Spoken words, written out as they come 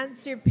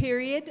Answer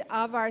period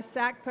of our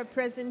SACPA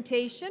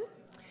presentation.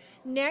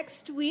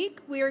 Next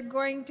week, we're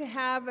going to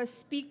have a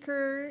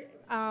speaker,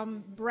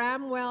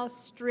 Bramwell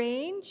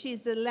Strain.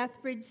 She's the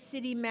Lethbridge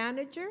City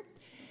Manager,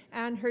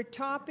 and her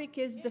topic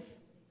is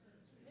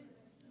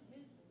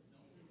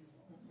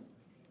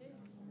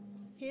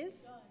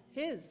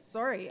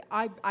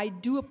I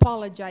do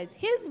apologize.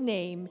 His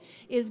name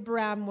is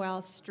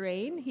Bramwell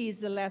Strain. He's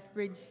the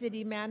Lethbridge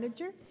City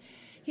Manager.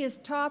 His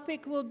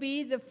topic will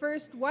be the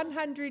first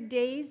 100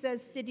 days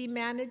as city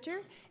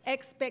manager,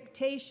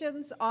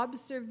 expectations,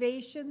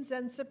 observations,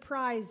 and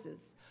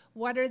surprises.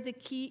 What are the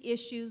key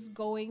issues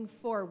going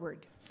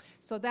forward?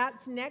 So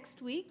that's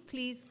next week.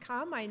 Please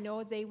come. I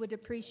know they would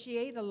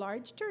appreciate a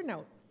large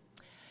turnout.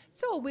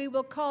 So we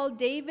will call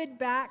David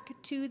back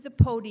to the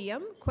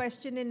podium.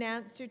 Question and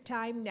answer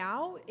time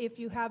now. If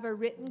you have a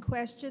written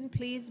question,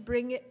 please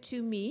bring it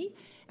to me,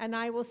 and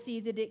I will see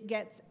that it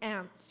gets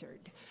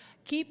answered.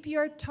 Keep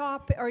your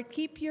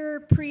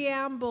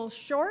preamble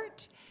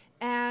short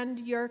and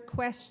your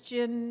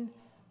question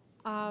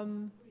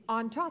on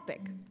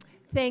topic.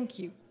 Thank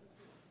you.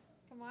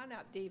 Come on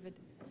up, David.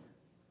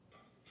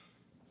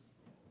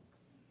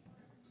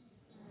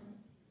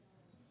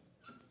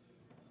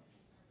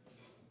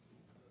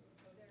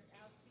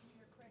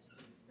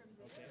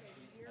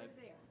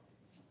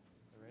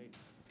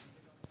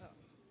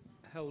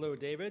 Hello,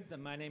 David.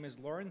 My name is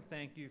Lauren.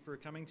 Thank you for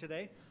coming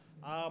today.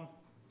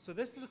 So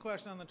this is a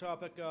question on the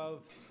topic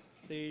of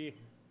the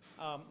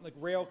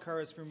rail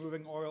cars for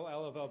moving oil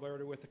out of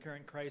Alberta with the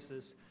current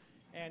crisis.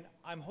 And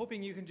I'm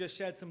hoping you can just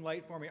shed some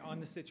light for me on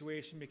the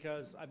situation,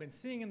 because I've been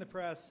seeing in the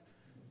press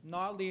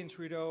Notley and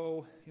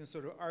Trudeau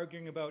sort of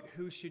arguing about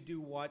who should do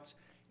what.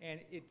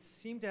 And it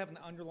seemed to have an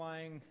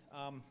underlying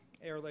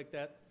error like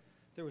that.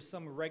 There was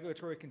some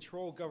regulatory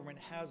control government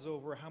has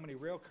over how many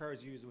rail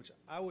cars use, which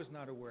I was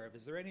not aware of.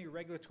 Is there any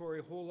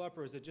regulatory hold-up,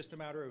 or is it just a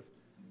matter of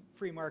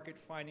free market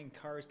finding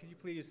cars? Could you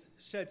please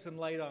shed some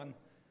light on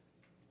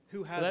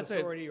who has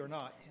authority or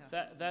not?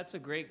 Yeah. That's a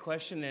great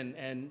question,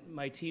 and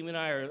my team and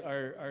I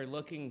are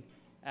looking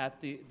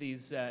at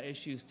these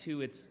issues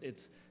too.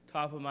 It's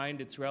top of mind.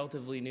 It's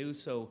relatively new.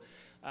 So,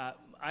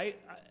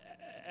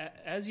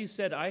 as you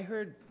said, I've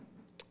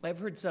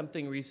heard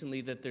something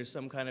recently that there's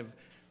some kind of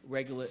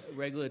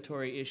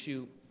regulatory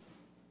issue.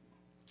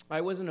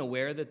 I wasn't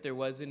aware that there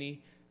was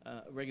any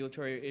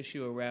regulatory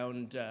issue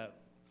around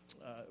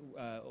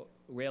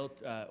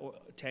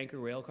tanker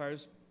rail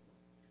cars,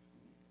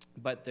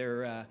 but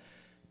there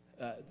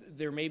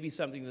may be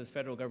something that the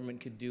federal government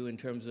could do in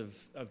terms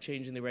of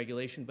changing the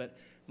regulation. But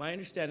my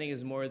understanding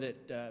is more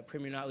that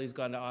Premier Notley's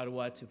gone to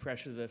Ottawa to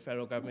pressure the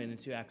federal government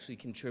into actually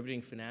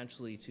contributing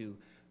financially to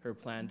her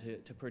plan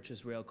to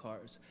purchase rail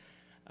cars.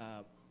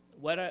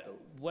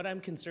 What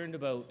I'm concerned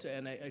about,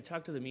 and I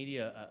talked to the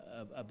media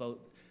about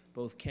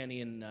both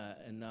Kenney and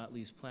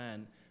Notley's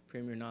plan,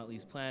 Premier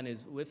Notley's plan,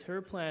 is with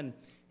her plan,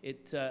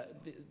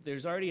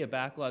 there's already a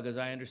backlog, as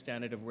I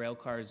understand it, of rail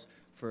cars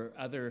for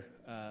other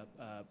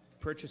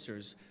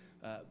purchasers,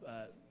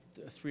 a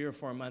 3 or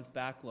 4 month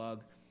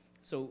backlog.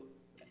 So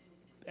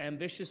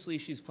ambitiously,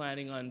 she's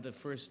planning on the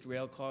first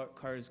rail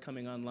cars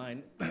coming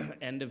online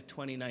end of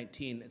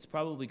 2019. It's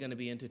probably going to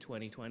be into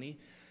 2020.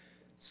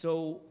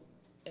 So.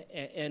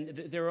 And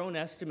their own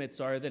estimates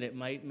are that it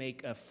might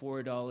make a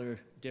 $4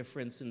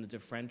 difference in the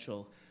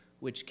differential,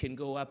 which can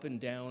go up and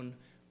down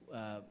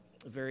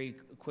very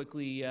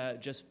quickly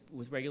just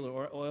with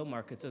regular oil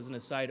markets. As an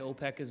aside,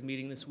 OPEC is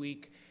meeting this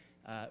week.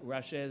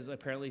 Russia has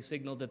apparently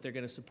signaled that they're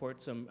going to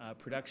support some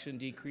production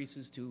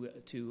decreases to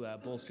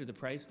bolster the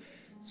price.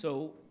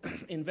 So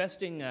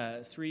investing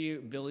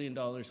 $3 billion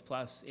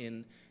plus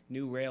in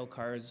new rail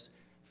cars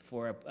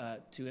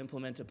to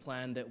implement a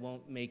plan that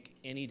won't make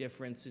any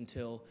difference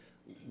until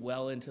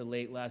well into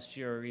late last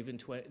year or even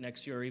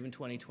next year or even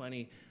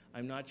 2020,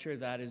 I'm not sure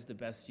that is the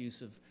best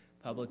use of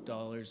public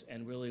dollars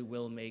and really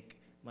will make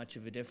much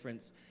of a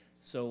difference.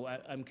 So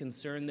I'm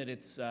concerned that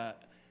it's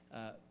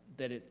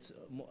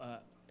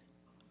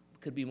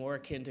could be more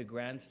akin to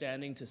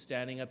grandstanding, to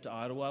standing up to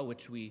Ottawa,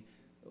 which we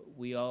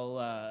all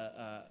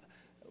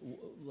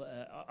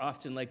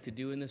often like to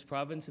do in this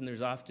province, and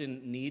there's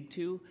often need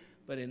to.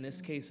 But in this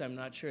case, I'm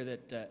not sure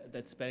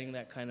that spending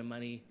that kind of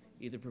money,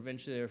 either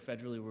provincially or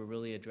federally, will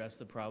really address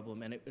the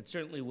problem, and it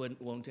certainly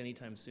won't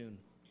anytime soon.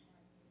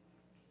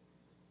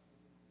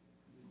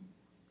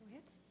 Go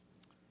ahead.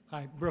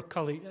 Hi, Brooke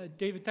Cully.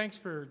 David, thanks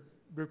for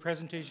your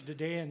presentation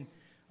today, and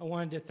I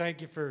wanted to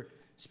thank you for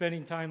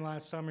spending time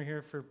last summer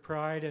here for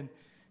Pride, and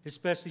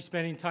especially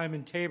spending time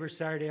in Taber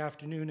Saturday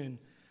afternoon,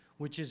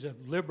 which is a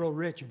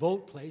liberal-rich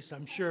vote place,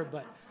 I'm sure,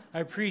 but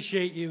I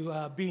appreciate you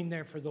being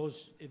there for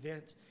those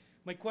events.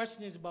 My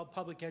question is about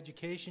public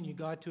education. You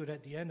got to it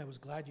at the end. I was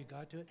glad you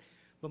got to it.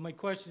 But my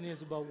question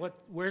is about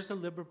where's the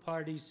Liberal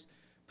Party's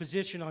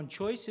position on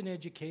choice in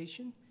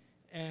education,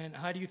 and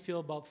how do you feel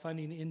about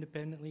funding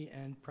independently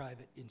and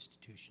private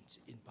institutions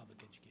in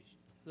public education?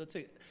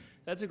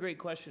 That's a great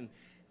question.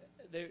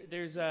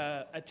 There's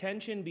a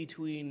tension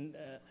between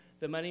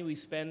the money we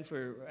spend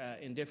for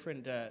in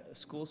different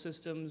school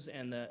systems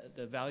and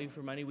the value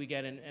for money we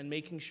get, and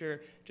making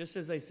sure, just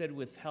as I said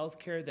with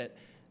healthcare, that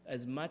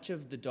as much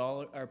of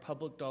our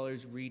public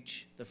dollars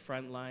reach the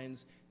front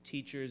lines,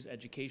 teachers,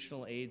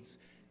 educational aides,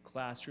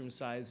 classroom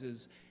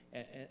sizes,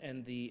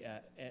 and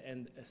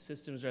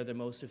systems are the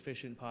most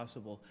efficient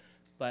possible.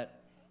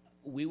 But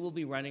we will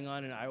be running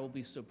on, and I will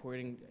be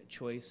supporting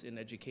choice in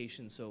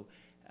education. So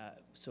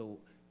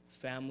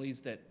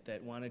families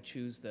that want to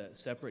choose the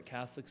separate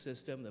Catholic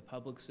system, the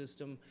public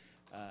system,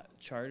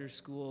 charter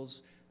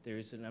schools.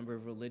 There's a number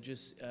of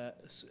religious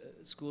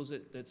schools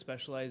that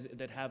specialize,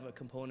 that have a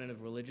component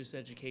of religious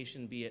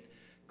education, be it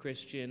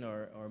Christian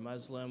or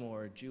Muslim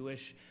or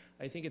Jewish.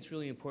 I think it's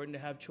really important to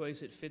have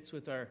choice. It fits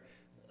with our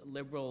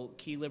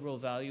key liberal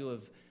value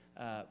of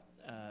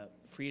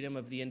freedom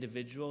of the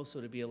individual,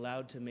 so to be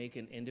allowed to make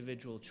an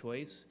individual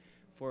choice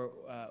for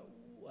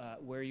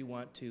where you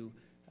want to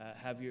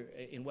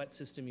in what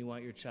system you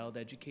want your child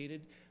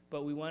educated.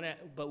 But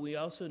we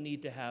also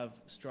need to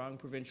have strong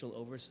provincial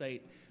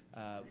oversight.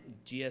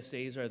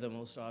 GSAs are the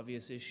most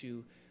obvious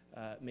issue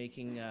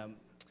making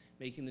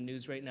the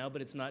news right now,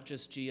 but it's not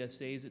just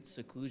GSAs, it's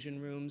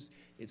seclusion rooms,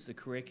 it's the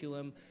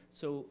curriculum.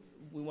 So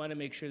we want to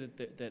make sure that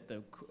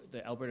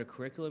the Alberta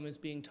curriculum is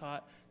being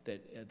taught,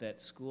 that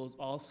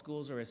all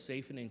schools are a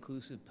safe and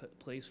inclusive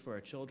place for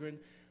our children.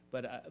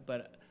 But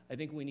I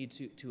think we need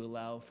to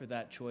allow for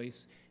that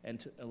choice and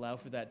to allow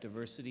for that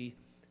diversity.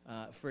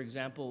 For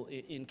example,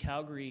 in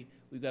Calgary,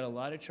 we've got a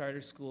lot of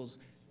charter schools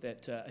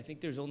that I think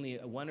there's only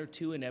one or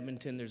two in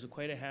Edmonton. There's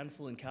quite a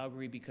handful in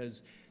Calgary,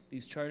 because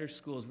these charter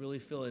schools really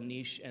fill a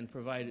niche and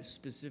provide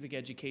specific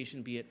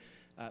education, be it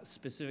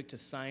specific to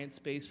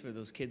science-based for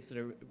those kids that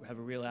have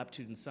a real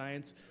aptitude in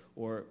science,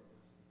 or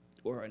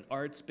an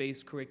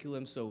arts-based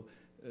curriculum. So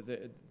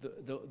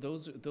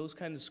those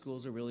kind of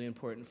schools are really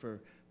important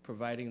for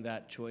providing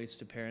that choice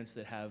to parents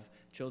that have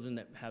children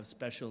that have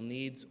special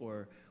needs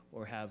or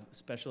have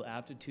special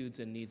aptitudes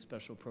and need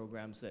special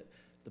programs that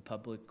the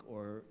public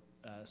or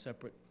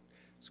separate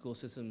school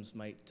systems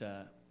might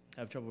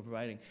have trouble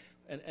providing.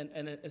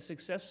 And a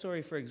success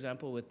story, for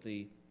example, with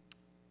the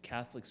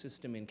Catholic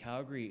system in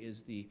Calgary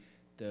is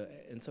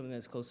and something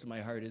that's close to my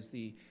heart is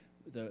the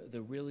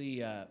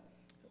really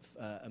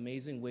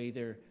amazing way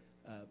they're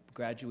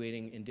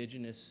graduating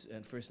Indigenous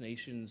and First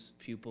Nations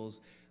pupils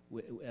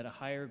at a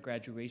higher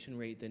graduation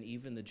rate than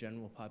even the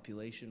general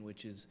population,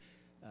 which is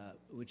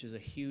a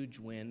huge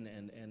win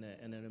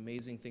and an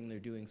amazing thing they're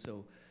doing.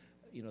 So,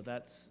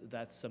 that's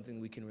something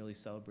we can really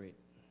celebrate.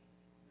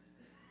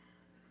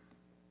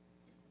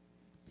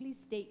 Please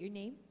state your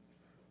name.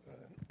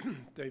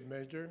 Dave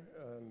Major,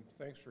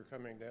 thanks for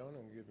coming down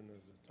and giving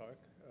us a talk.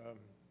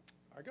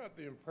 I got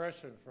the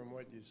impression from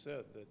what you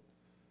said that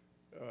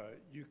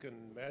you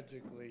can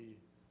magically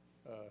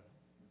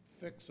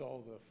fix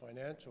all the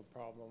financial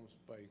problems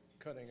by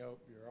cutting out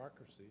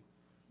bureaucracy,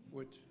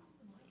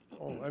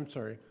 I'm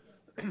sorry.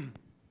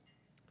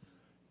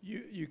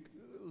 You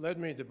led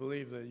me to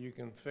believe that you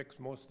can fix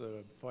most of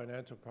the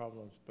financial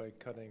problems by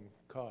cutting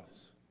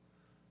costs.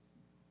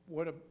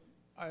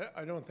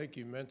 I don't think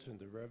you mentioned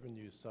the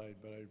revenue side,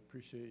 but I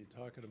appreciate you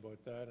talking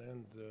about that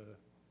and the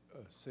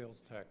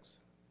sales tax.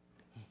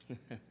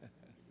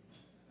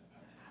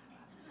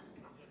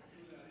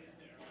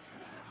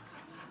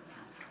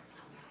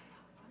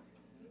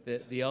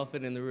 The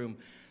elephant in the room.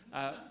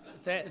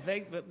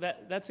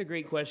 That's a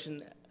great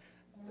question.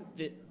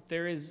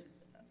 There is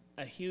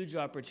a huge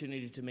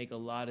opportunity to make a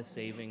lot of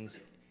savings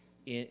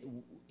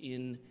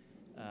in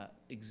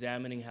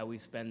examining how we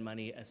spend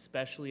money,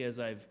 especially as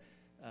I've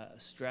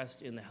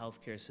stressed in the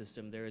healthcare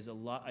system. There is a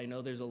lot. I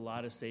know there's a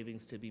lot of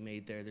savings to be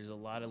made there. There's a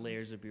lot of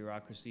layers of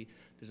bureaucracy.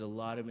 There's a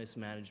lot of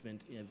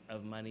mismanagement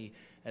of money.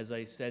 As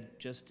I said,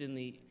 just in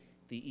the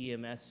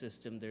EMS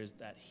system, there's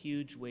that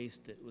huge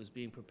waste that was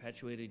being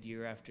perpetuated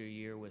year after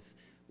year with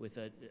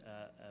a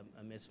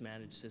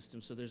mismanaged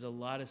system. So there's a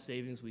lot of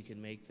savings we can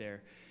make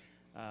there.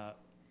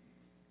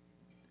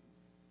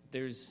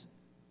 There's,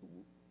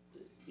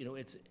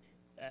 it's,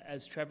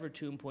 as Trevor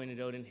Toom pointed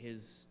out in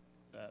his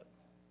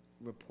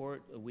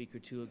report a week or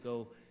two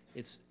ago,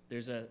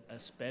 there's a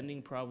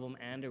spending problem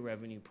and a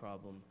revenue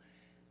problem.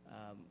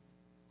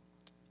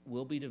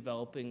 We'll be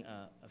developing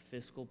a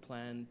fiscal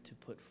plan to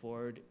put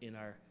forward in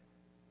our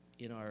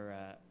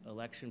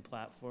election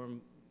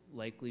platform,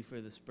 likely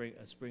for the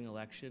spring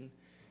election.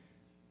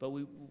 But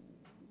we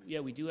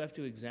do have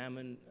to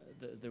examine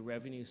the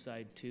revenue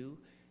side too.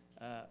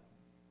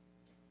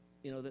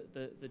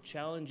 The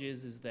challenge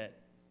is that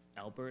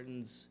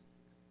Albertans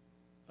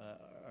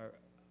are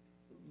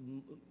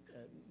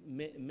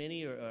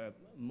many or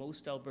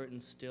most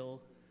Albertans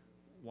still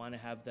want to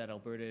have that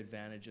Alberta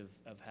advantage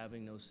of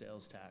having no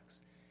sales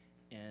tax.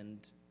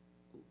 And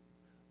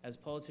as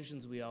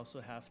politicians, we also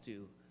have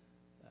to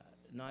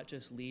not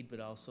just lead, but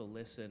also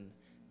listen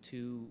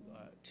to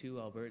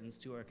Albertans,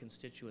 to our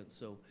constituents.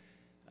 So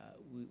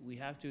we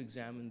have to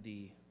examine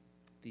the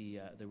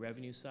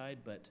revenue side,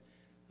 but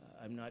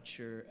I'm not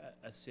sure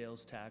a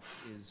sales tax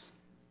is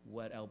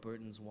what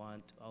Albertans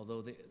want,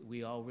 although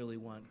we all really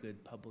want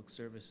good public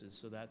services.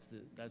 So that's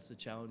the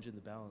challenge in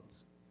the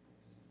balance.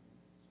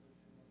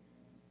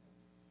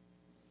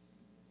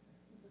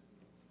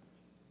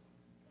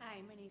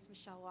 Hi, my name is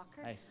Michelle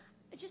Walker. Hi.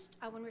 Just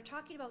when we're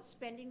talking about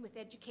spending with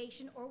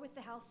education or with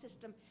the health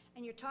system,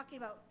 and you're talking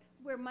about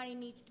where money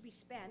needs to be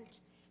spent,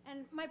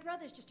 and my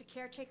brother's just a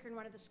caretaker in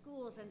one of the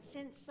schools, and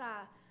since,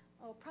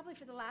 probably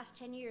for the last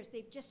 10 years,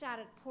 they've just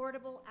added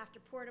portable after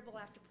portable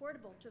after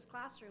portable to his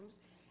classrooms,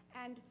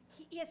 and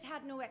he has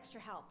had no extra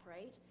help,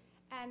 right?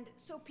 And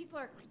so people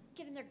are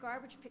getting their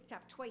garbage picked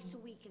up twice a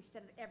week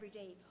instead of every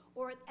day.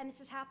 And this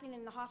is happening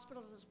in the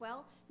hospitals as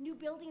well. New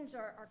buildings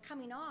are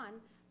coming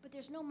on, but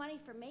there's no money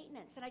for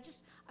maintenance. And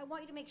I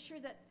want you to make sure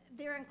that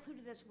they're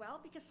included as well,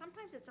 because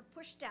sometimes it's a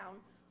push down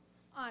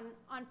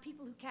on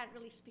people who can't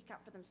really speak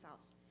up for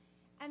themselves.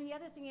 And the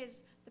other thing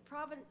is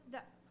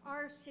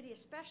our city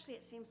especially,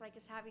 it seems like,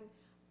 is having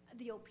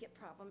the opiate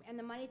problem and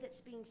the money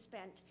that's being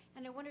spent.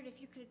 And I wondered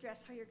if you could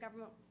address how your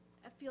government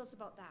feels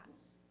about that.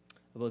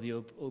 About the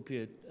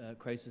opiate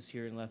crisis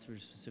here in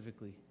Lethbridge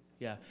specifically.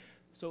 Yeah.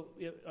 So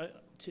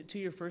to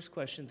your first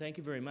question, thank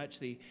you very much.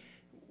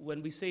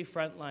 When we say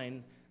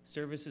frontline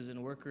services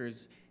and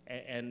workers,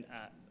 and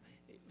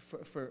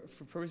for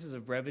purposes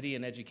of brevity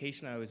and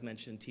education, I always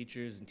mention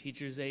teachers and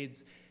teachers'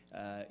 aides.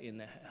 In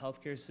the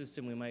healthcare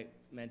system, we might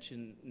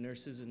mention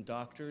nurses and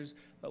doctors,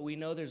 but we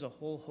know there's a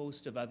whole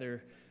host of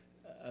other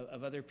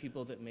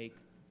people that make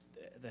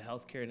the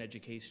healthcare and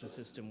education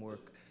system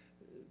work.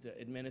 The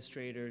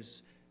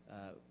administrators,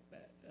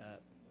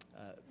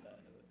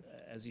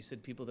 as you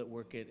said, people that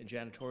work in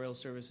janitorial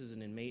services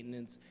and in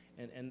maintenance,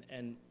 and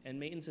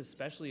maintenance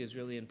especially is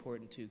really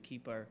important to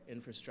keep our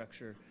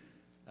infrastructure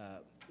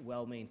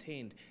well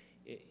maintained.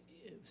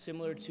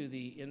 Similar to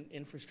the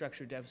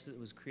infrastructure deficit that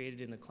was created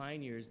in the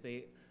Klein years,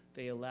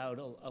 they allowed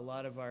a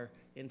lot of our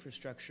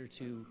infrastructure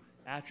to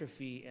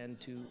atrophy and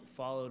to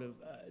fall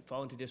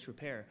into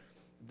disrepair.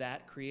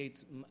 That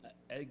creates,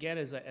 again,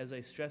 as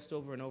I stressed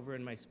over and over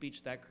in my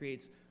speech, that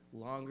creates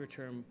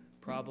longer-term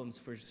problems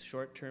for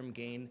short-term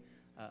gain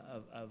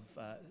of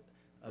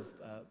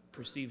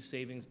perceived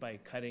savings by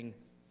cutting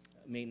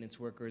maintenance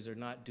workers or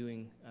not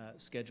doing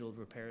scheduled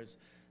repairs.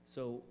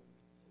 So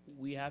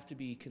we have to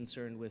be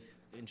concerned with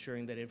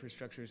ensuring that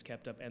infrastructure is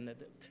kept up and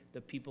that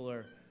the people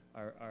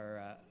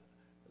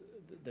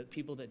the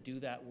people that do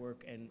that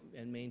work and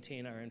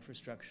maintain our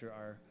infrastructure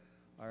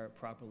are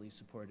properly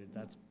supported.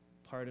 That's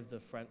part of the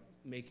front,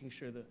 making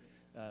sure the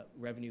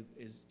revenue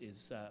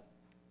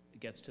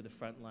gets to the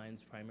front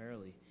lines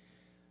primarily.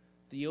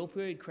 The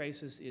opioid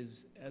crisis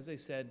is, as I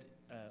said,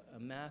 a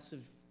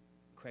massive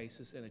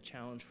crisis and a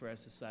challenge for our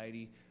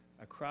society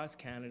across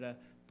Canada,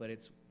 but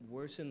it's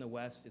worse in the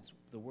West, it's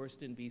the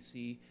worst in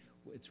BC,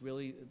 it's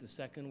really the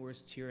second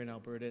worst here in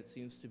Alberta. It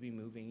seems to be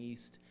moving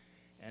east.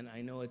 And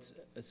I know it's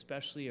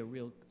especially a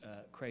real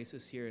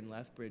crisis here in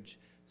Lethbridge,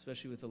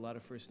 especially with a lot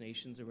of First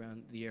Nations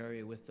around the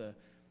area with the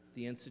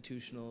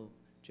institutional,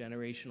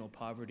 generational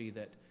poverty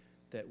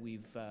that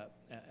we've,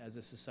 as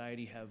a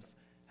society, have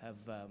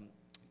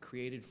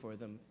created for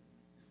them.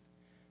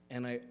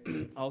 And I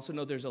also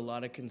know there's a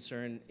lot of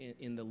concern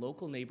in the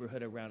local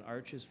neighborhood around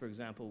Arches, for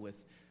example,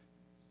 with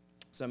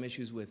some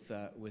issues with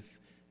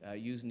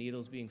used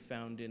needles being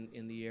found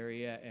in the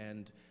area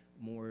and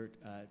more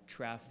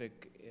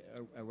traffic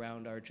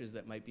around Arches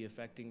that might be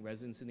affecting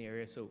residents in the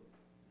area. So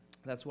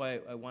that's why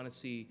I want to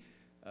see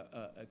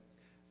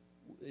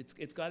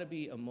it's got to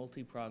be a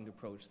multi-pronged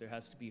approach. There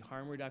has to be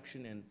harm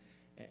reduction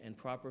and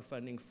proper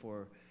funding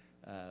for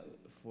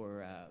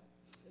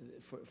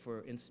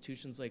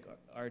institutions like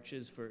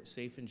Arches, for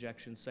safe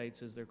injection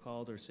sites, as they're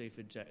called, or safe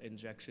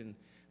injection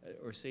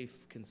or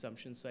safe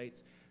consumption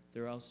sites.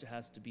 There also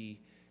has to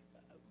be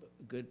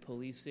good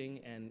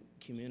policing and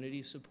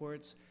community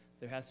supports.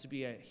 There has to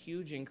be a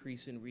huge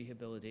increase in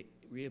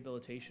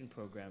rehabilitation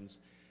programs.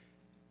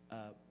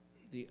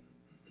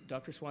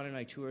 Dr. Swan and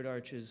I toured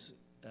Arches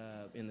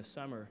in the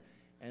summer,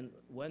 and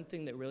one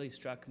thing that really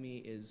struck me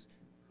is,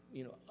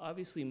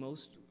 obviously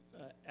most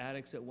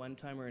addicts at one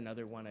time or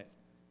another want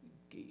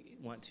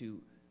to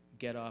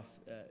get off,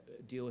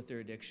 deal with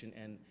their addiction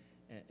and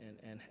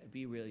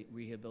be really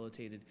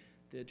rehabilitated.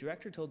 The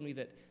director told me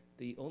that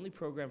the only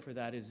program for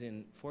that is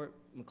in Fort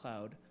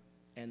Macleod,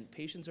 and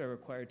patients are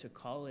required to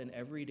call in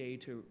every day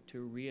to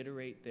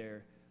reiterate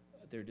their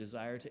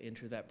desire to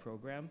enter that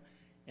program,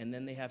 and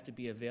then they have to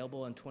be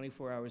available on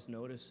 24 hours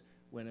notice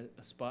when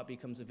a spot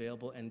becomes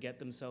available and get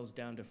themselves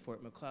down to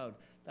Fort Macleod.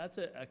 That's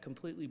a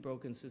completely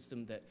broken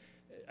system that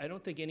I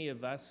don't think any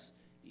of us,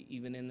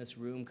 even in this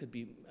room, could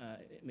be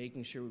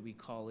making sure we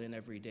call in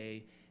every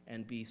day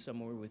and be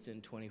somewhere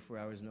within 24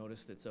 hours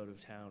notice that's out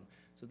of town.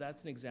 So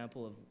that's an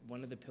example of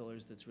one of the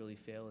pillars that's really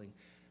failing.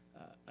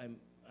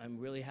 I'm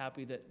really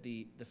happy that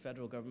the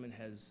federal government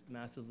has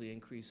massively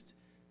increased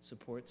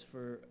supports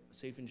for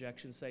safe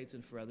injection sites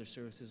and for other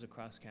services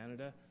across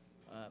Canada.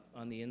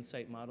 On the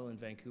Insight model in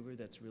Vancouver,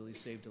 that's really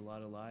saved a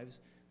lot of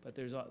lives. But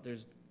there's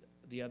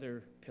the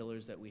other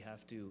pillars that we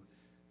have to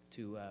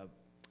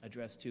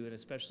address too, and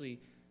especially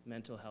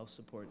mental health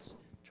supports,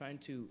 trying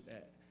to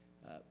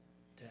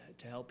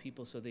help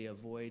people so they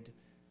avoid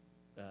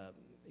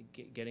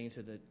getting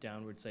into the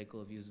downward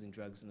cycle of using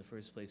drugs in the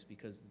first place,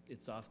 because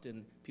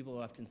people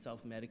are often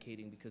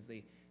self-medicating because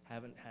they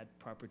haven't had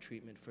proper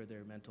treatment for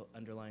their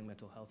underlying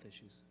mental health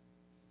issues.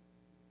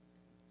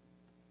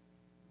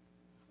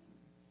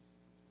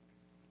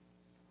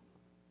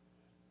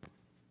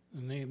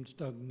 The name's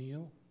Doug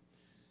Neal,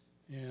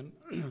 and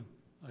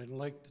I'd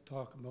like to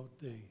talk about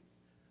the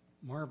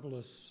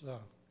marvelous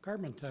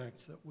carbon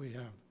tax that we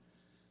have.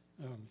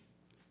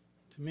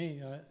 To me,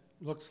 it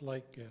looks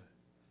like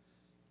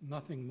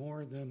nothing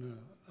more than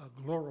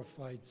a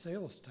glorified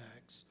sales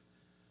tax.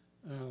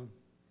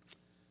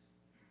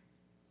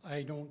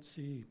 I don't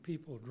see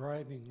people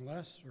driving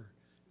less or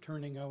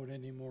turning out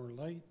any more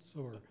lights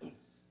or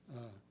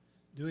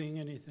doing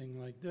anything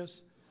like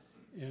this.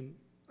 And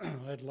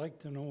I'd like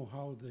to know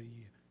how the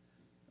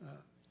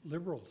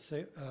Liberal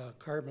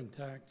carbon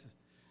tax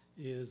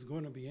is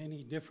going to be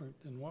any different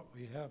than what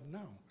we have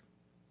now.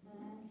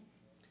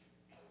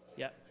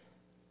 Yeah.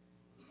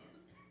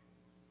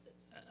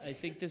 I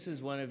think this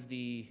is one of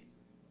the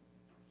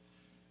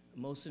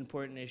most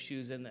important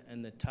issues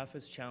and the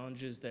toughest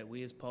challenges that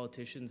we as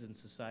politicians and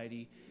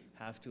society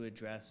have to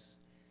address.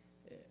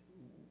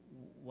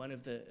 One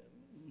of the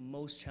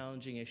most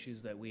challenging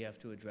issues that we have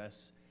to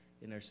address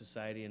in our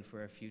society and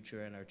for our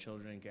future and our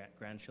children and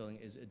grandchildren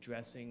is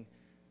addressing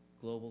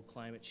global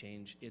climate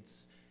change.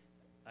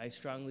 I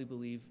strongly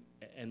believe,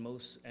 and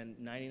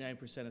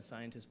 99% of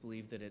scientists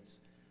believe, that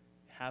it's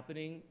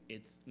happening.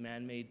 It's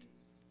man-made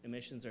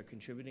emissions are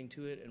contributing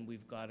to it, and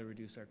we've got to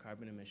reduce our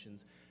carbon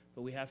emissions.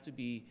 But we have to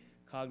be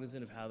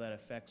cognizant of how that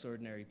affects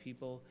ordinary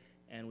people,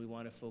 and we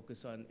want to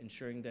focus on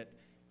ensuring that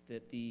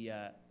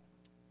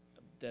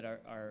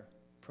our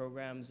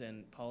programs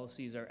and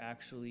policies are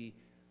actually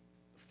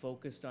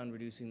focused on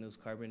reducing those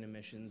carbon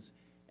emissions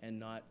and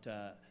not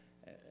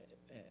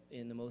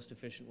in the most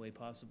efficient way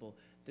possible.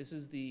 This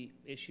is the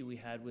issue we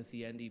had with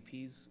the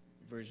NDP's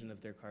version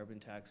of their carbon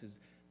taxes.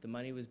 The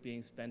money was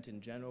being spent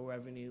in general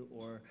revenue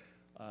or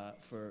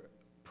for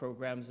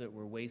programs that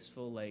were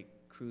wasteful, like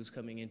crews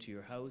coming into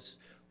your house,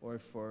 or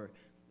for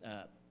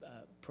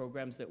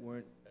programs that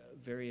weren't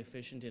very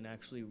efficient in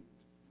actually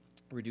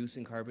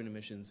reducing carbon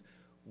emissions.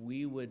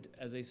 We would,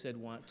 as I said,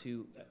 want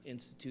to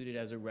institute it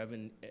as a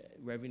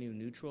revenue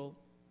neutral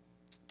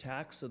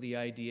tax. So the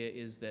idea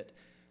is that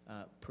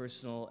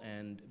personal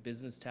and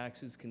business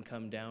taxes can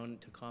come down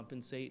to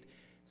compensate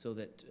so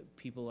that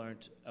people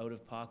aren't out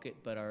of pocket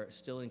but are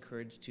still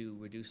encouraged to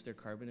reduce their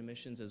carbon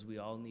emissions, as we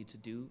all need to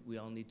do. We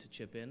all need to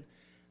chip in.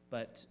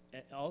 But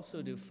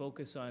also to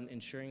focus on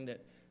ensuring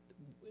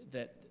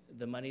that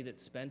the money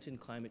that's spent in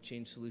climate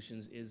change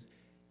solutions is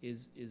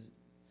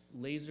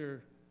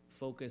laser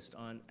focused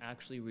on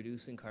actually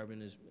reducing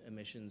carbon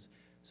emissions,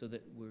 so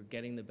that we're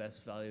getting the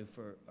best value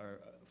for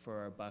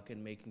our buck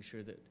and making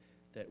sure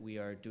that we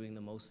are doing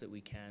the most that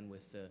we can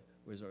with the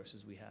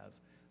resources we have.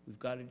 We've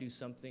got to do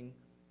something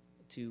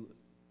to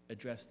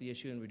address the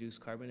issue and reduce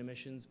carbon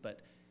emissions, but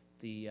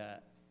the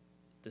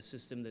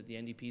system that the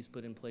NDP's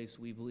put in place,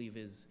 we believe,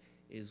 is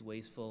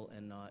wasteful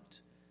and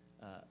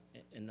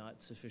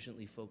not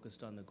sufficiently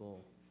focused on the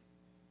goal.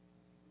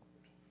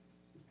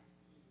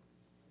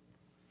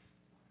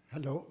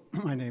 Hello,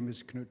 my name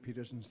is Knut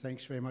Petersen.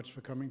 Thanks very much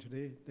for coming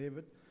today,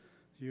 David.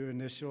 Your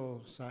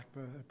initial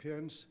SACPA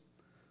appearance.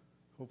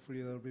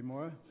 Hopefully there'll be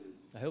more.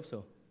 I hope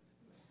so.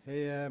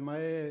 Hey,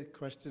 my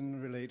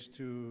question relates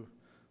to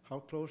how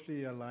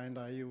closely aligned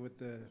are you with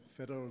the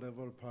federal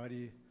Liberal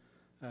Party?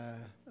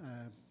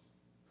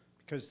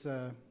 Because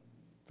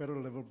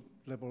federal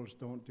Liberals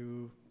don't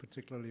do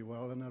particularly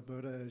well in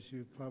Alberta, as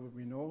you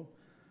probably know.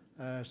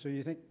 So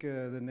you think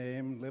the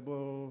name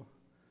Liberal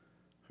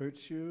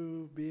hurts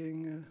you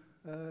being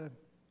a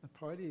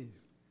party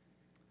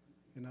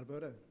in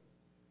Alberta?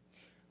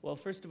 Well,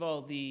 first of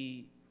all,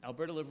 the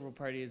Alberta Liberal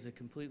Party is a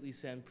completely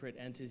separate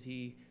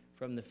entity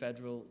from the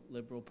federal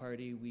Liberal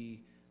Party.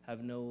 We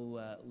have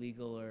no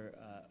legal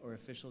or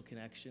official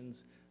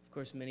connections. Of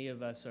course, many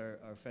of us are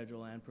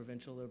federal and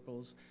provincial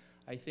Liberals.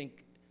 I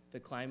think the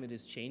climate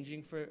is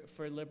changing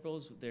for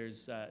Liberals.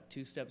 There's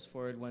 2 steps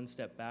forward, 1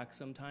 step back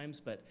sometimes,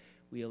 but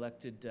we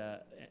elected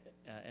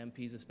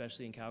MPs,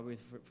 especially in Calgary,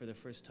 for the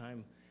first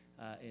time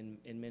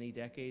in many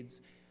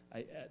decades.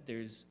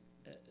 There's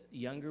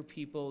younger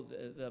people.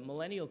 The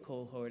millennial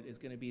cohort is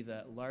going to be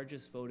the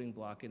largest voting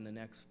bloc in the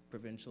next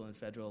provincial and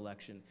federal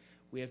election.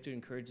 We have to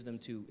encourage them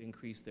to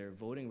increase their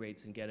voting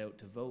rates and get out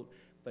to vote,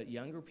 but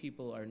younger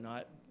people are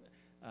not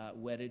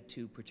wedded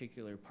to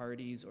particular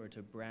parties or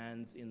to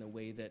brands in the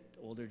way that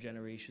older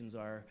generations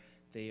are.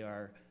 They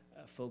are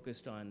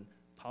focused on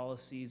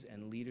policies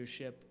and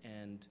leadership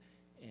and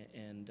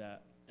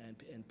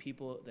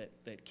people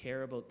that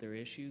care about their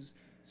issues.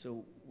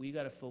 So we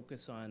got to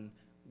focus on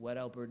what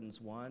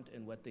Albertans want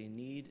and what they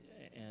need,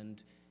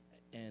 and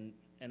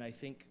I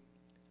think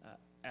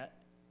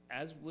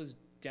as was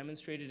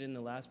demonstrated in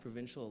the last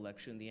provincial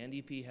election, the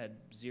NDP had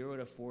 0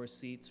 to 4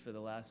 seats for the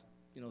last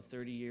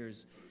 30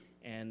 years,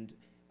 and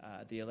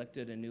They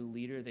elected a new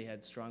leader. They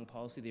had strong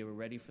policy. They were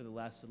ready for the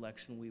last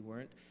election. We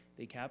weren't.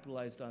 They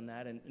capitalized on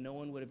that, and no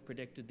one would have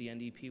predicted the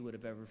NDP would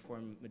have ever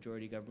formed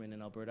majority government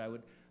in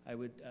Alberta. I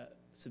would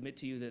submit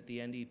to you that the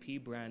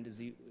NDP brand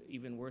is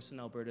even worse in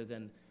Alberta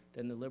than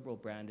the Liberal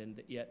brand,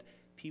 and yet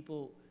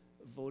people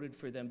voted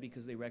for them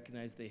because they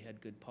recognized they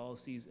had good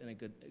policies and a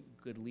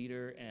good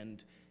leader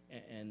and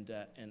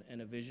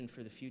a vision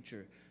for the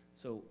future.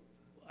 So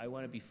I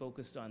want to be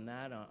focused on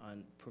that,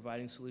 on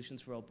providing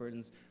solutions for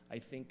Albertans. I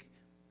think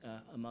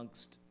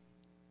amongst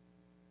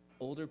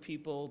older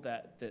people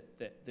that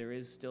there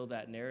is still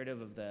that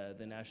narrative of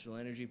the National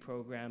Energy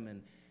Program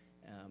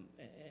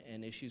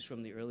and issues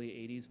from the early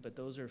 80s, but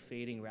those are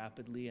fading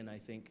rapidly, and I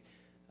think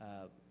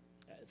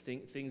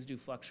things do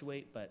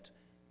fluctuate, but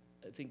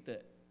I think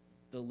that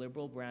the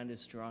Liberal brand is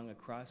strong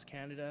across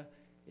Canada.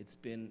 It's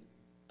been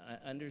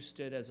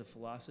understood as a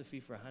philosophy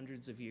for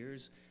hundreds of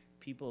years.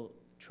 People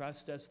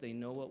trust us. They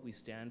know what we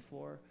stand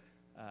for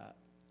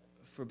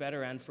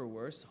better and for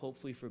worse,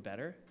 hopefully for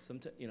better.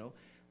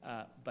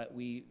 But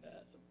we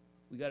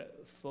got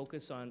to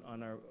focus on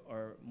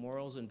our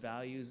morals and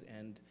values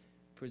and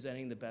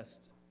presenting the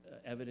best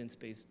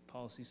evidence-based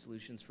policy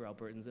solutions for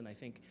Albertans. And I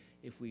think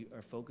if we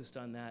are focused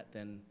on that,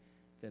 then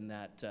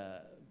that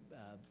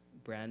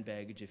brand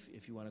baggage,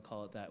 if you want to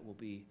call it that, will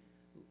be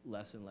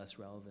less and less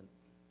relevant.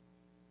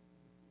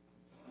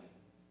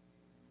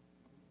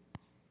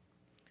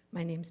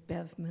 My name's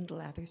Bev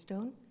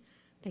Mundell-Atherstone.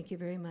 Thank you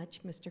very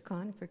much, Mr.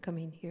 Khan, for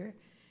coming here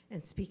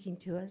and speaking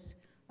to us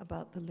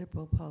about the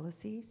Liberal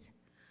policies.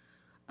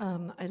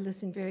 I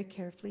listened very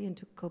carefully and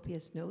took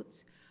copious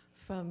notes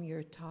from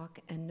your talk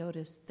and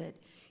noticed that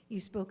you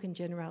spoke in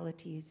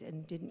generalities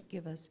and didn't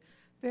give us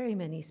very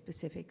many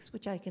specifics,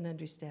 which I can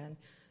understand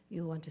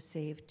you'll want to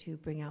save to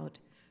bring out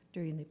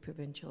during the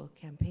provincial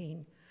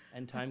campaign.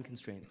 And time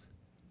constraints.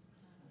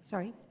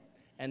 Sorry?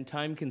 And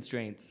time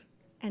constraints.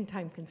 And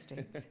time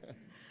constraints.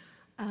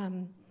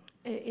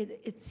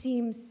 It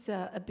seems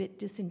a bit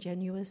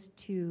disingenuous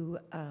to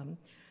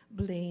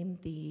blame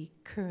the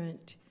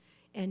current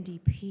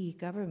NDP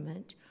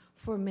government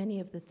for many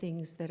of the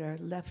things that are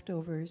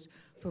leftovers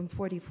from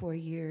 44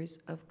 years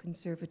of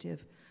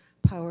Conservative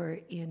power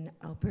in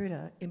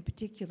Alberta, in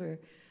particular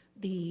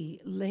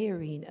the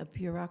layering of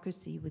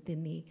bureaucracy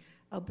within the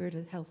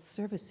Alberta Health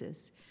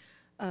Services.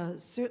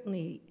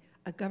 Certainly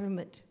a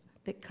government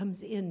that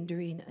comes in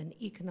during an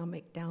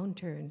economic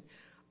downturn,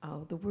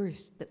 the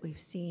worst that we've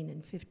seen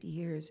in 50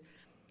 years,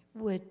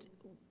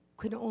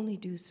 could only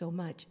do so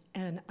much.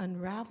 And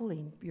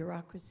unraveling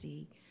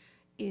bureaucracy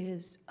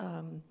is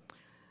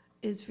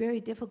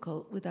very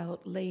difficult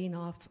without laying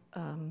off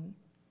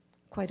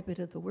quite a bit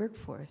of the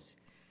workforce,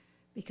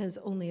 because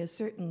only a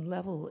certain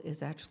level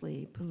is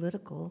actually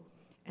political,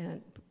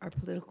 and our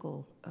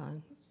political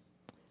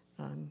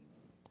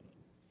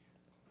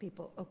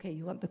people. Okay,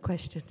 you want the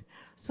question.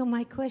 So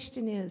my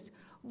question is,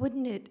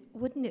 wouldn't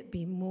it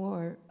be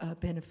more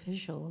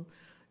beneficial,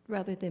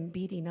 rather than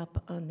beating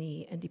up on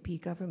the NDP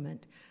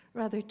government,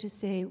 rather to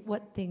say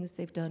what things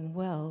they've done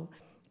well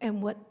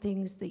and what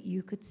things that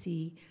you could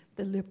see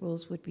the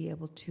Liberals would be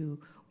able to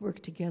work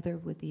together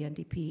with the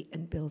NDP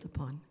and build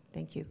upon?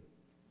 Thank you.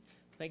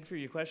 Thank you for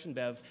your question,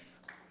 Bev.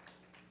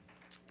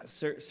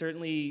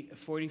 Certainly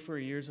 44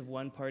 years of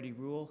one-party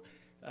rule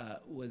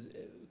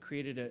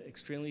created an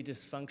extremely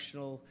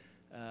dysfunctional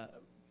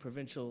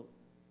provincial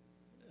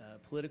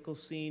political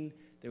scene.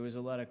 There was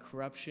a lot of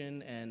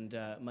corruption and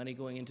money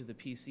going into the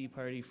PC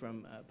party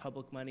from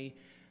public money.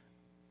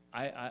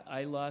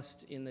 I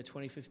lost in the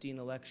 2015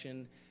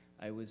 election.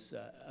 I was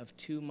of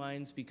two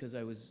minds, because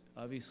I was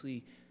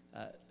obviously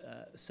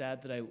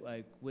sad that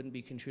I wouldn't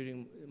be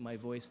contributing my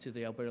voice to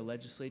the Alberta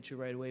legislature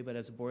right away, but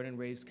as a born and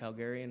raised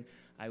Calgarian,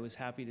 I was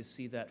happy to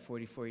see that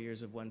 44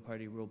 years of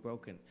one-party rule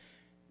broken.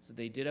 So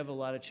they did have a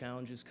lot of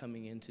challenges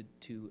coming in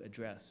to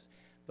address.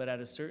 But at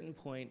a certain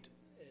point,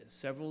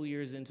 several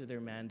years into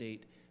their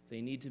mandate,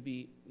 they need to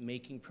be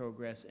making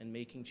progress and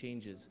making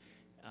changes.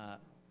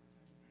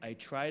 I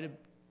try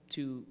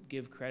to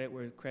give credit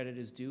where credit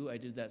is due. I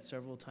did that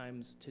several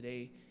times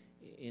today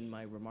in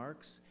my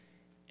remarks,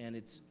 and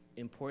it's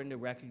important to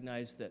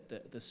recognize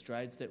that the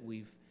strides that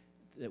we've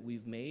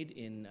made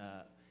in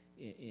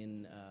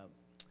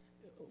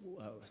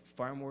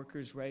farm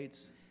workers'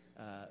 rights,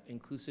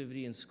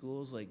 inclusivity in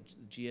schools, like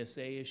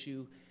GSA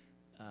issue,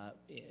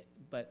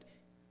 but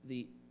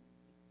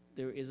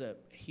there is a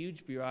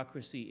huge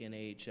bureaucracy in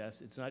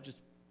AHS. It's not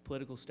just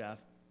political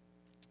staff.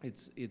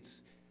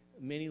 It's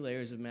many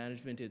layers of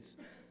management. It's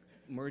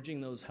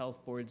merging those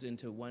health boards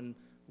into one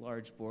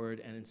large board,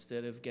 and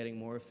instead of getting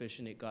more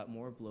efficient, it got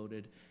more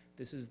bloated.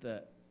 This is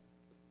the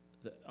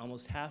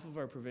almost half of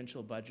our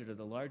provincial budget, or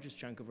the largest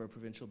chunk of our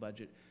provincial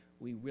budget.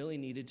 We really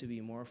needed to be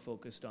more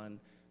focused on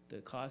the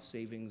cost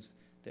savings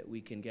that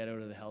we can get out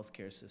of the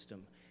healthcare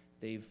system.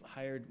 They've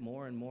hired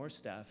more and more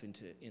staff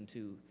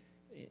into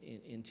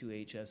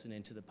HS and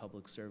into the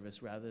public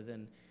service, rather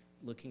than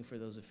looking for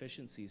those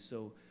efficiencies.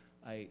 So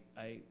I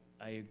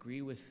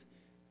agree with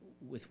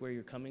where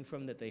you're coming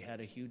from, that they had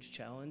a huge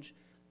challenge,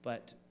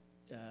 but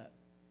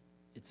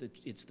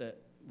it's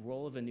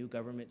role of a new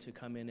government to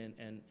come in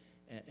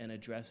and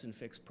address and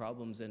fix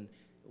problems. And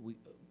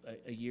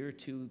a year or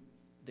two,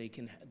 they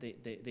can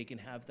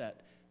have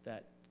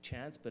that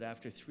chance. But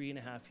after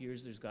 3.5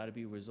 years, there's got to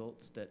be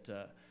results that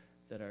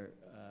are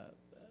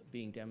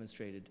being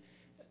demonstrated.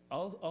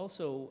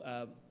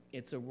 Also,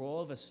 it's a role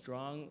of a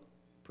strong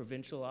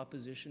provincial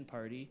opposition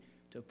party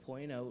to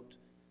point out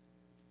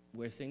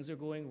where things are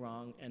going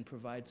wrong and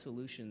provide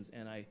solutions.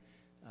 And I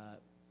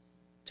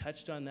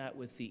touched on that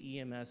with the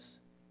EMS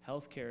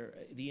healthcare,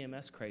 the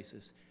EMS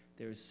crisis.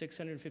 There's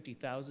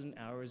 650,000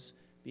 hours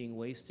being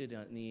wasted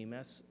on the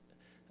EMS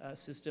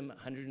system,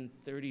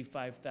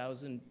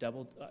 135,000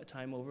 double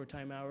time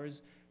overtime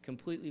hours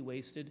completely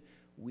wasted.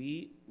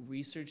 We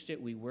researched it.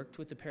 We worked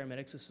with the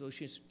Paramedics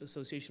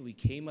Association. We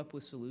came up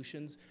with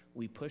solutions.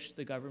 We pushed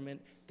the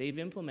government. They've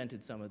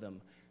implemented some of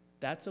them.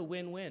 That's a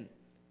win-win.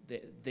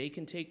 They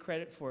can take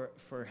credit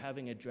for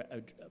having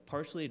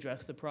partially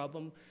addressed the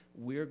problem.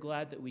 We're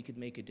glad that we could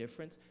make a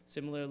difference.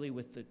 Similarly,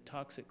 with the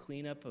toxic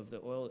cleanup of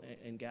the oil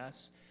and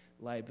gas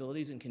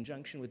liabilities in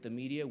conjunction with the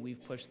media,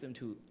 we've pushed them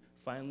to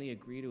finally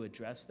agree to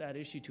address that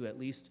issue, to at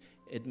least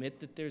admit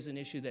that there's an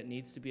issue that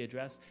needs to be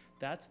addressed.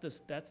 That's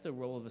the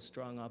role of a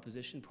strong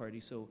opposition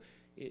party. So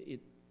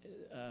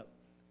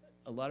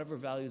a lot of our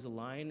values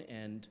align,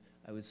 and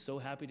I was so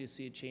happy to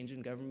see a change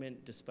in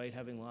government despite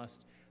having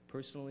lost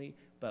personally,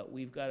 but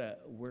we've got to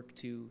work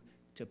to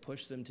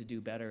push them to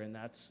do better, and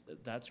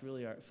that's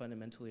really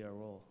fundamentally our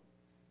role.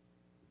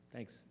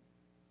 Thanks.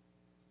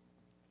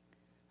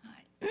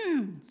 Hi.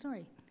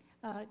 Sorry.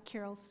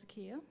 Carol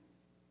Sakia.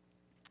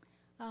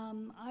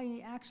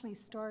 I actually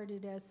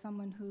started as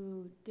someone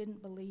who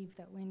didn't believe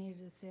that we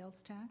needed a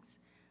sales tax,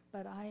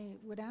 but I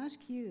would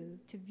ask you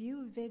to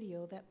view a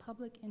video that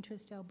Public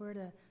Interest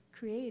Alberta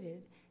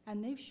created,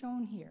 and they've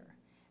shown here.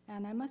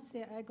 And I must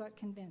say, I got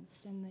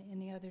convinced in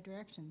the other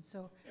direction.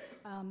 So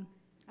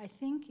I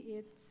think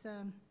it's,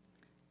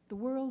 the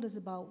world is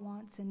about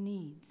wants and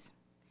needs.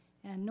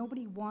 And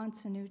nobody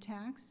wants a new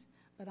tax,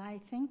 but I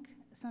think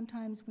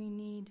sometimes we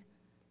need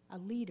a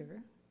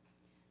leader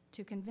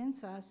to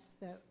convince us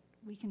that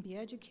we can be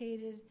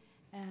educated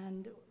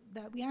and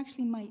that we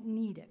actually might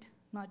need it,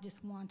 not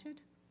just want it.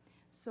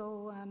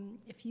 So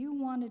if you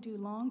want to do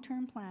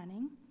long-term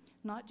planning,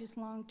 not just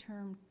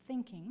long-term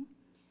thinking,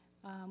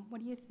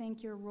 what do you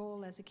think your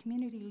role as a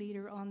community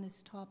leader on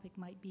this topic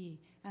might be?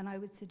 And I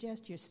would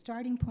suggest your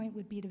starting point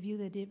would be to view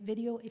the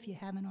video if you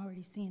haven't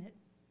already seen it.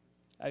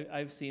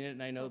 I've seen it,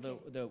 and I know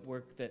the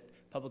work that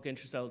Public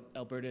Interest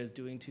Alberta is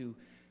doing to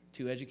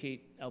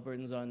educate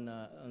Albertans on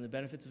the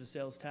benefits of a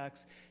sales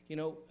tax. You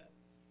know,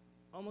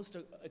 almost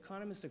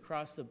economists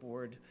across the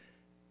board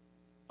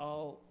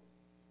all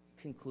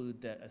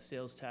conclude that a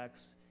sales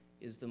tax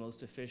is the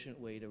most efficient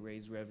way to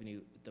raise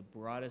revenue, the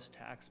broadest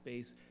tax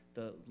base,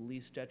 the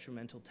least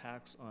detrimental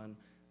tax on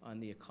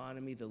the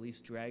economy, the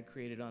least drag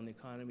created on the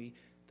economy,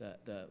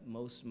 the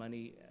most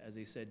money, as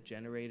I said,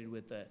 generated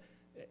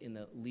in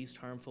the least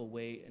harmful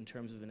way in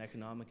terms of an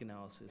economic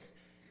analysis.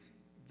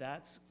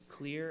 That's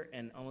clear,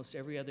 and almost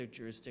every other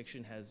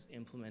jurisdiction has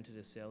implemented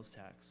a sales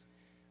tax.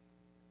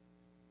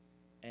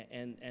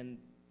 And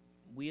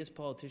we as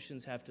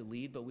politicians have to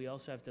lead, but we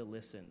also have to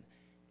listen.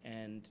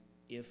 And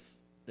if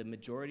the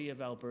majority of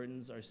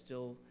Albertans are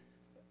still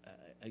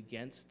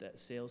against that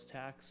sales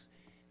tax,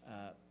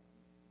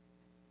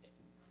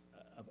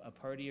 a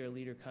party or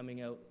leader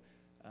coming out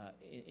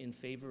in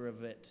favor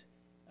of it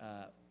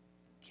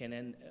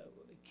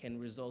can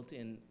result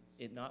in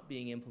it not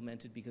being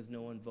implemented because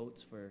no one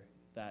votes for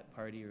that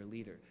party or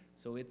leader.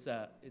 So it's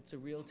a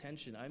real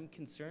tension. I'm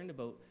concerned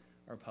about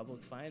our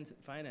public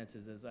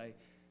finances, as I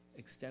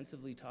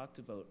extensively talked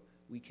about.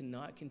 We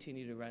cannot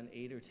continue to run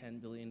 $8 or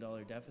 $10 billion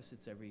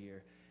deficits every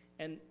year.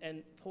 And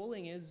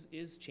polling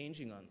is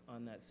changing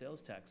on that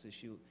sales tax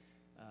issue.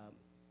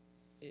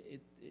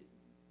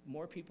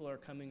 More people are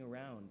coming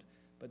around,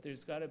 but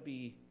there's got to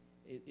be,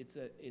 it's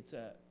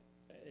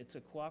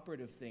a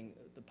cooperative thing.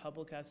 The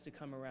public has to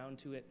come around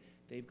to it.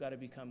 They've got to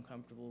become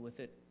comfortable with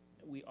it.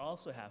 We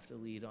also have to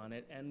lead on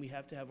it, and we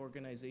have to have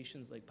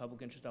organizations like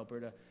Public Interest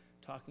Alberta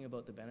talking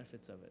about the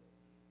benefits of it.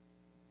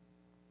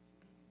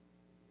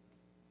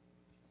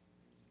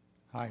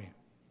 Hi,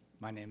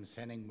 my name is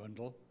Henning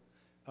Mundel.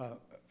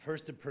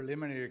 First, a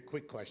preliminary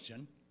quick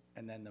question,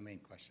 and then the main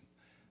question.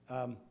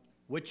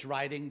 Which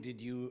riding did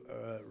you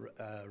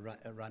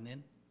run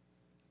in?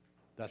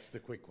 That's the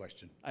quick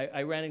question.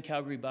 I ran in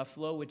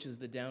Calgary-Buffalo, which is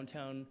the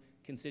downtown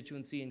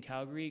constituency in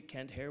Calgary.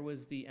 Kent Hare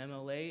was the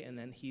MLA, and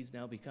then he's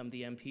now become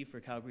the MP for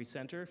Calgary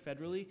Centre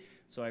federally.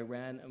 So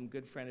I'm a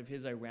good friend of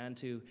his. I ran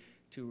to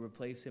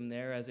replace him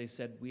there. As I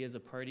said, we as a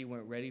party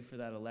weren't ready for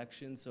that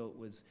election, so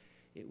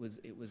it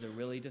was a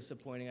really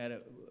disappointing. I had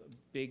a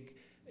big,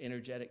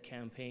 energetic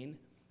campaign.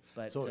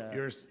 But so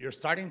you're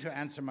starting to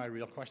answer my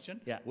real question,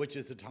 yeah, which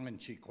is a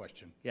tongue-in-cheek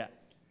question. Yeah.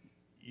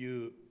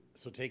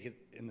 So take it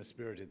in the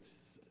spirit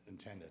it's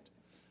intended.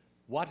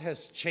 What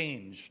has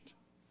changed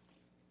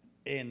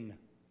in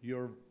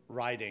your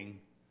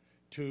riding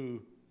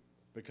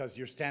because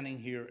you're standing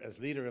here as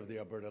leader of the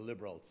Alberta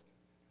Liberals,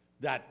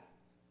 that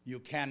you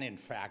can in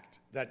fact,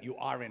 that you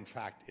are in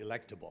fact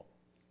electable?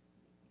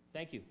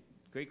 Thank you.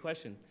 Great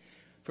question.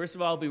 First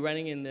of all, I'll be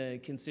running in the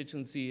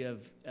constituency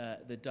of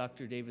that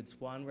Dr. David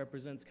Swan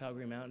represents,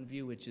 Calgary Mountain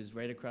View, which is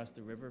right across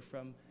the river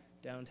from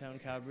downtown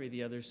Calgary.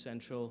 The other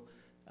central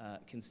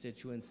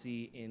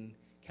constituency in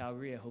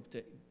Calgary. I hope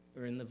to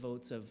earn the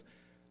votes of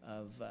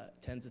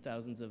tens of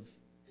thousands of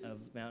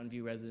Mountain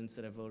View residents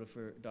that have voted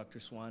for Dr.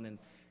 Swan,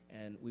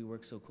 and we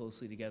work so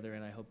closely together,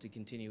 and I hope to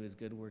continue his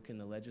good work in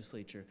the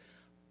legislature.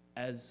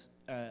 As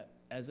a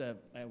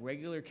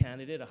regular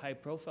candidate, a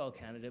high-profile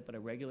candidate, but a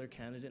regular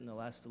candidate in the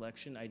last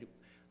election,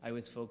 I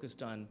was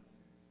focused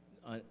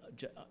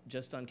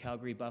just on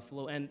Calgary,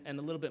 Buffalo, and a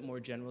little bit more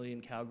generally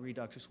in Calgary.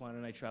 Dr. Swan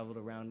and I traveled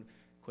around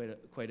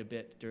quite a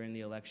bit during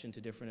the election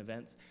to different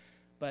events.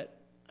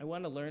 But I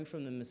want to learn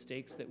from the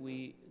mistakes that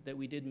we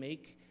did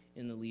make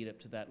in the lead up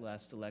to that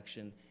last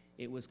election.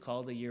 It was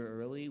called a year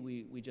early.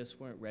 We just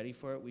weren't ready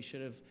for it. We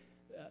should have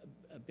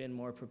been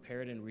more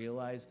prepared and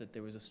realized that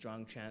there was a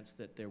strong chance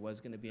that there was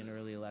going to be an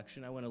early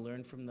election. I want to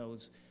learn from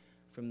those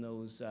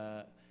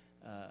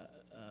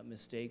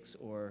mistakes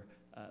or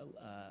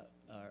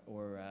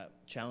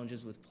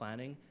challenges with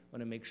planning. I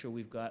want to make sure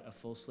we've got a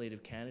full slate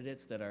of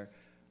candidates, that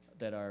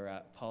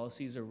our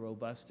policies are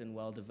robust and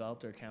well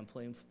developed. Our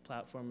campaign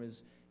platform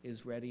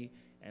is ready,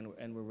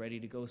 and we're ready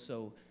to go.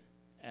 So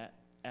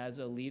as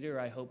a leader,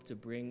 I hope to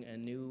bring a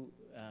new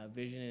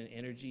vision and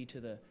energy to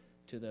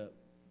the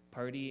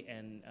party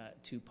and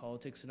to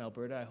politics in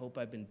Alberta. I hope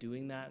I've been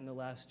doing that in the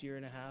last year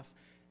and a half,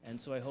 and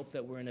so I hope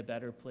that we're in a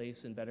better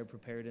place and better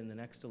prepared in the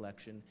next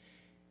election.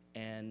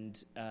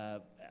 And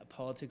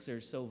politics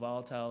are so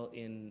volatile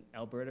in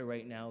Alberta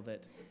right now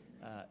that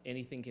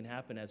anything can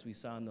happen, as we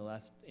saw in the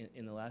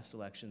last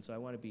election. So I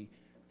want to be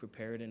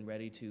prepared and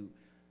ready to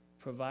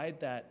provide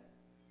that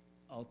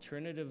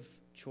alternative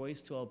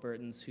choice to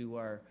Albertans who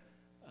are,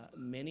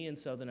 many in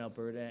southern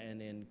Alberta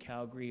and in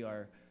Calgary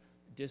are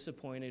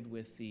disappointed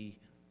with the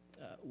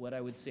what I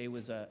would say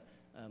was a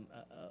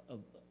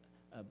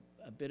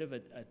bit of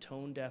a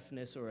tone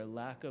deafness or a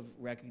lack of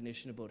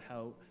recognition about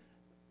how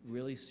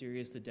really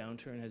serious the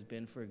downturn has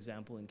been, for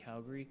example, in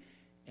Calgary,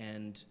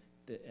 and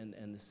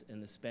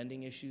the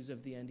spending issues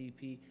of the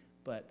NDP,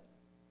 but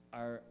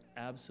are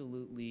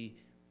absolutely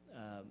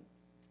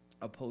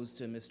opposed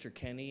to Mr.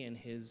 Kenney and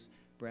his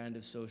brand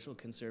of social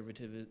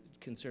conservatism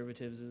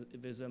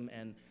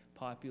and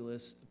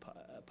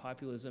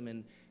populism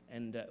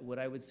and what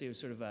I would say is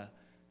sort of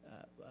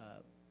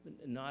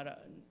not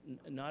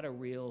a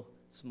real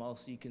small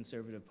c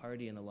conservative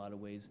party in a lot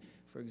of ways.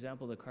 For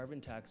example, the carbon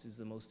tax is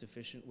the most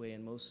efficient way,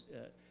 and most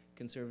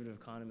conservative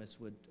economists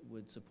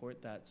would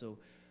support that. So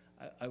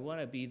I want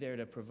to be there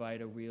to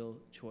provide a real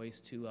choice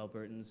to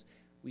Albertans.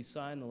 We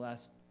saw in the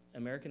last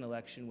American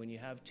election, when you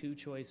have two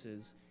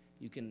choices,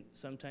 you can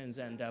sometimes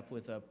end up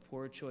with a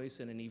poor choice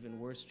and an even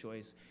worse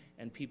choice,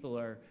 and people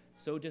are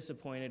so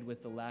disappointed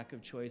with the lack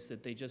of choice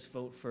that they just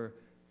vote for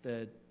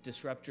the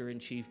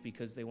disruptor-in-chief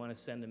because they want to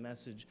send a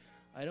message.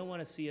 I don't want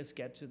to see us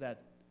get to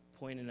that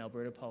point in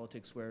Alberta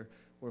politics where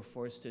we're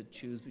forced to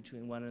choose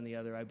between one and the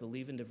other. I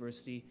believe in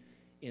diversity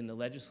in the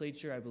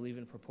legislature. I believe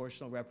in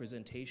proportional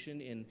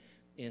representation,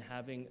 in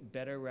having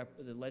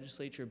the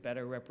legislature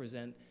better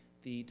represent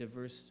the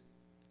diverse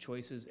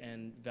choices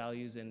and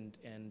values and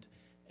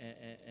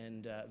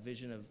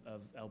vision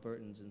of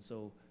Albertans. And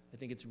so I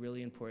think it's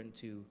really important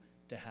to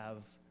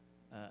have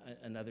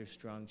another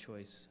strong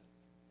choice.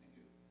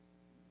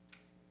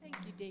 Thank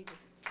you, David.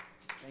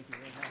 Thank you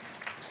very much.